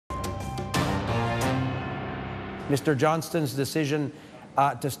Mr. Johnston's decision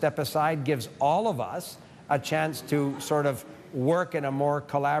to step aside gives all of us a chance to sort of work in a more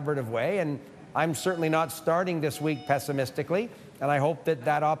collaborative way. And I'm certainly not starting this week pessimistically, and I hope that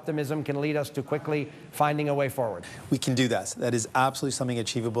that optimism can lead us to quickly finding a way forward. We can do that. That is absolutely something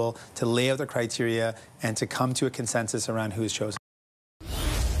achievable, to lay out the criteria and to come to a consensus around who is chosen.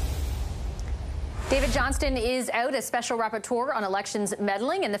 David Johnston is out as special rapporteur on elections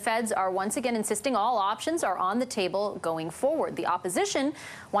meddling, and the feds are once again insisting all options are on the table going forward. The opposition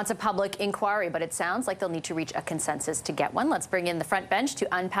wants a public inquiry, but it sounds like they'll need to reach a consensus to get one. Let's bring in the front bench to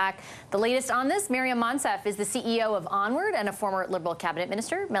unpack the latest on this. Miriam Monsef is the CEO of Onward and a former Liberal cabinet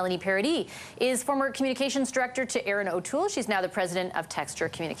minister. Melanie Paradis is former communications director to Erin O'Toole. She's now the president of Texture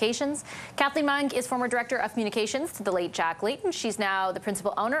Communications. Kathleen Munk is former director of communications to the late Jack Layton. She's now the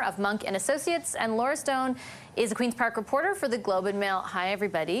principal owner of Munk and Associates, and Laura Stone is a Queen's Park reporter for the Globe and Mail. Hi,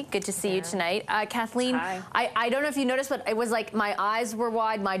 everybody. Good to see you tonight. Kathleen, Hi. I don't know if you noticed, but it was like my eyes were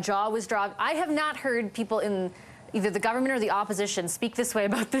wide, my jaw was dropped. I have not heard people in either the government or the opposition speak this way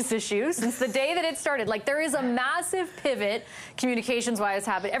about this issue since the day that it started. Like, there is a massive pivot communications-wise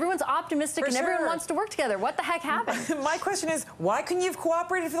happening. Everyone's optimistic and everyone wants to work together. What the heck happened? My question is, why couldn't you have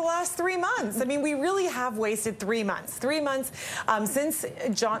cooperated for the last 3 months? I mean, we really have wasted 3 months. 3 months since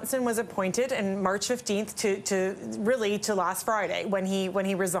Johnston was appointed on March 15th to last Friday when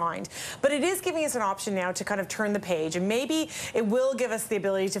he resigned. But it is giving us an option now to kind of turn the page, and maybe it will give us the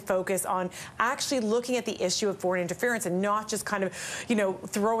ability to focus on actually looking at the issue of foreign interference and not just kind of,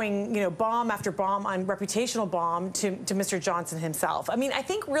 throwing, bomb after bomb on reputational bomb to Mr. Johnston himself. I mean, I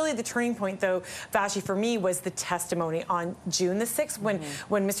think really the turning point, though, Vassy, for me, was the testimony on June the 6th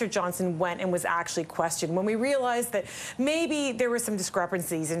when Mr. Johnston went and was actually questioned, when we realized that maybe there were some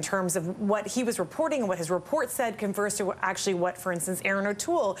discrepancies in terms of what he was reporting and what his report said converse to actually what, for instance, Erin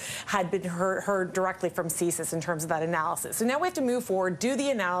O'Toole had been heard directly from CSIS in terms of that analysis. So now we have to move forward, do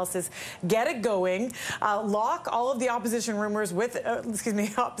the analysis, get it going, lock all of the opposition rumors with,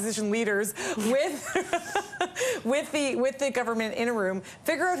 opposition leaders with with the government in a room,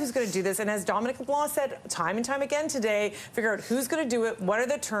 figure out who's going to do this, and as Dominic LeBlanc said time and time again today, figure out who's going to do it, what are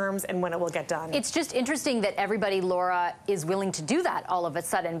the terms, and when it will get done. It's just interesting that everybody, Laura, is willing to do that all of a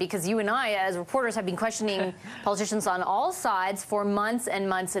sudden, because you and I, as reporters, have been questioning politicians on all sides for months and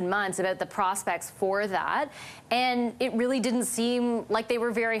months and months about the prospects for that, and it really didn't seem like they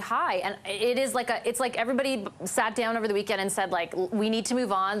were very high. And it is like it's like everybody sat down over the weekend and said, like, we need to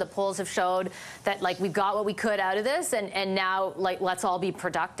move on. The polls have showed that, like, we've got what we could out of this, and now, like, let's all be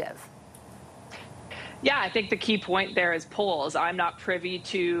productive. Yeah, I think the key point there is polls. I'm not privy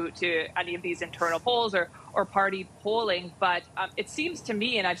to any of these internal polls or party polling, but it seems to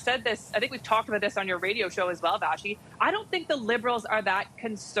me, and I've said this, I think we've talked about this on your radio show as well, Vassy, I don't think the Liberals are that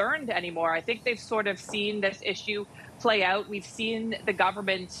concerned anymore. I think they've sort of seen this issue play out. We've seen the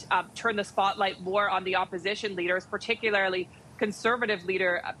government turn the spotlight more on the opposition leaders, particularly Conservative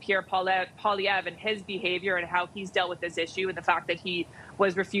leader Pierre Poilievre and his behavior and how he's dealt with this issue, and the fact that he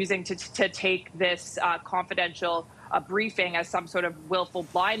was refusing to take this confidential briefing as some sort of willful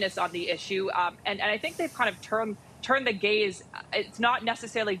blindness on the issue. And I think they've kind of turned the gaze. It's not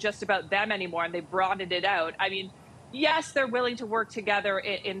necessarily just about them anymore, and they've broadened it out. I mean, yes, they're willing to work together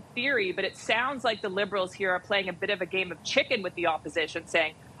in theory, but it sounds like the Liberals here are playing a bit of a game of chicken with the opposition,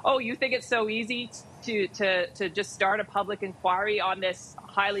 saying, oh, you think it's so easy to just start a public inquiry on this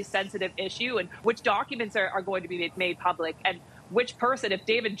highly sensitive issue, and which documents are going to be made public, and which person, if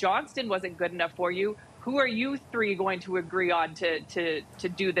David Johnston wasn't good enough for you, who are you three going to agree on to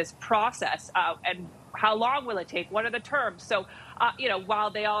do this process, and how long will it take? What are the terms? So, while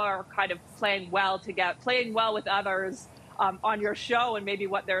they all are kind of playing well with others on your show and maybe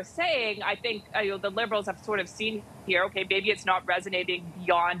what they're saying, I think the Liberals have sort of seen here, okay, maybe it's not resonating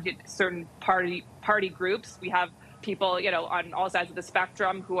beyond certain party groups. We have people, on all sides of the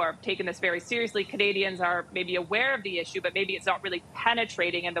spectrum who are taking this very seriously. Canadians are maybe aware of the issue, but maybe it's not really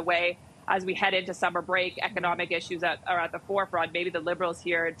penetrating in the way as we head into summer break, economic issues are at the forefront. Maybe the Liberals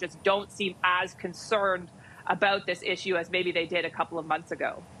here just don't seem as concerned about this issue as maybe they did a couple of months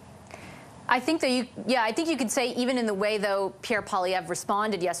ago. I think that I think you could say, even in the way, though, Pierre Poilievre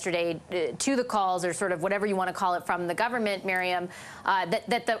responded yesterday to the calls, or sort of whatever you want to call it, from the government, Miriam, that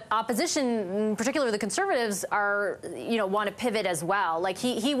the opposition, particularly the Conservatives, are, want to pivot as well. Like,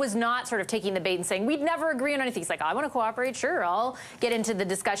 he was not sort of taking the bait and saying, we'd never agree on anything. He's like, I want to cooperate, sure, I'll get into the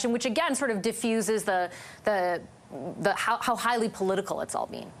discussion, which again sort of diffuses how highly political it's all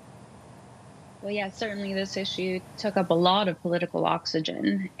been. Well, yeah, certainly this issue took up a lot of political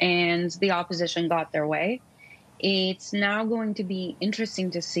oxygen, and the opposition got their way. It's now going to be interesting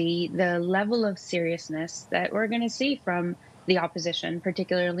to see the level of seriousness that we're going to see from the opposition,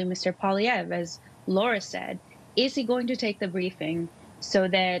 particularly Mr. Poilievre, as Laura said. Is he going to take the briefing so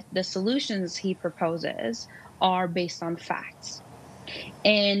that the solutions he proposes are based on facts?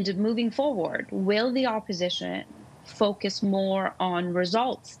 And moving forward, will the opposition focus more on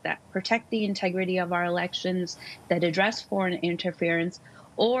results that protect the integrity of our elections, that address foreign interference,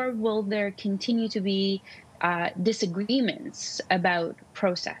 or will there continue to be disagreements about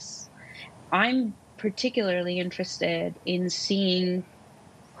process? I'm particularly interested in seeing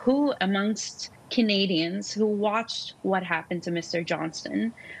who amongst Canadians who watched what happened to Mr.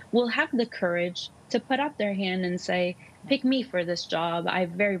 Johnston will have the courage to put up their hand and say, pick me for this job. I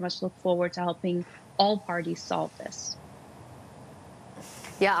very much look forward to helping all parties solve this.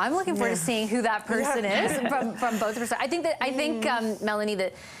 Yeah, I'm looking forward to seeing who that person is from both perspectives. I think Melanie,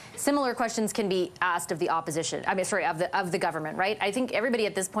 that similar questions can be asked of the opposition. I mean, sorry, of the government, right? I think everybody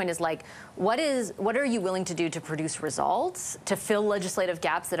at this point is like, what are you willing to do to produce results, to fill legislative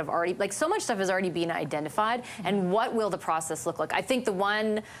gaps that have already, like, so much stuff has already been identified, and what will the process look like? I think the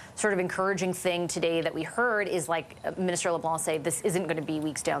one sort of encouraging thing today that we heard is, like, Minister LeBlanc say this isn't going to be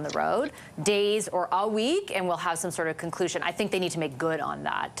weeks down the road, days or a week, and we'll have some sort of conclusion. I think they need to make good on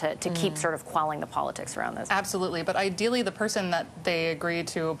that to keep sort of quelling the politics around this. Absolutely, but ideally the person that they agree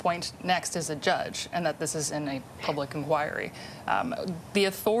to appoint next is a judge, and that this is in a public inquiry. The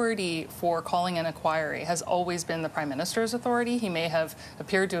authority for calling an inquiry has always been the Prime Minister's authority. He may have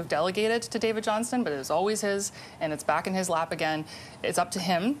appeared to have delegated to David Johnston, but it was always his, and it's back in his lap again. It's up to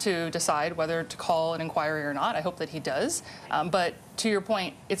him to decide whether to call an inquiry or not. I hope that he does. But to your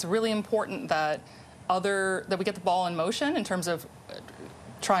point, it's really important that we get the ball in motion in terms of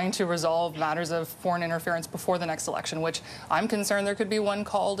trying to resolve matters of foreign interference before the next election, which I'm concerned there could be one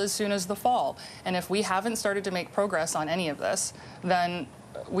called as soon as the fall. And if we haven't started to make progress on any of this, then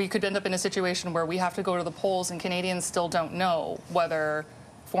we could end up in a situation where we have to go to the polls and Canadians still don't know whether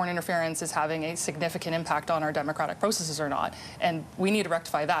foreign interference is having a significant impact on our democratic processes or not. And we need to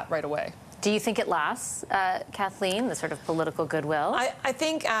rectify that right away. Do you think it lasts, Kathleen, the sort of political goodwill? I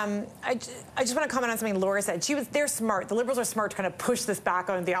think, I just want to comment on something Laura said. They're smart. The Liberals are smart to kind of push this back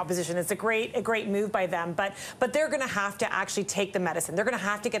on the opposition. It's a great move by them, but they're going to have to actually take the medicine. They're going to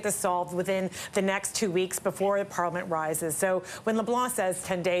have to get this solved within the next 2 weeks before the Parliament rises. So when LeBlanc says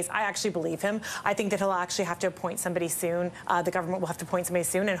 10 days, I actually believe him. I think that he'll actually have to appoint somebody soon. The government will have to appoint somebody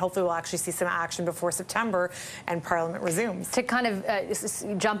soon, and hopefully we'll actually see some action before September and Parliament resumes. To kind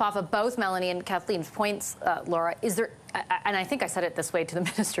of jump off of both Melanie and Kathleen's points, Laura, is there, and I think I said it this way to the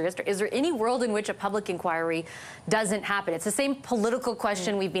minister yesterday, is there any world in which a public inquiry doesn't happen? It's the same political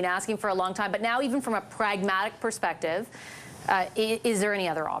question we've been asking for a long time, but now even from a pragmatic perspective, is there any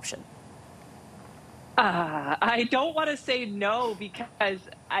other option? I don't want to say no, because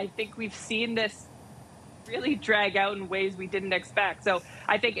I think we've seen this really drag out in ways we didn't expect. So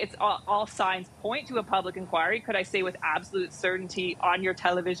I think it's all signs point to a public inquiry. Could I say with absolute certainty on your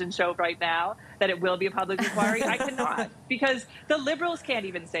television show right now that it will be a public inquiry? I cannot, because the Liberals can't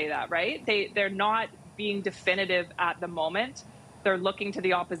even say that, right? They're not being definitive at the moment. They're looking to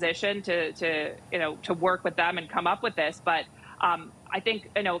the opposition to work with them and come up with this. But I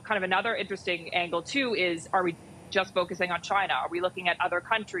think, kind of another interesting angle too is, are we just focusing on China? Are we looking at other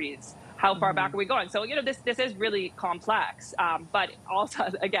countries? How far back are we going? So, this is really complex. But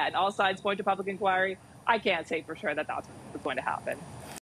also, again, all sides point to public inquiry. I can't say for sure that that's what's going to happen.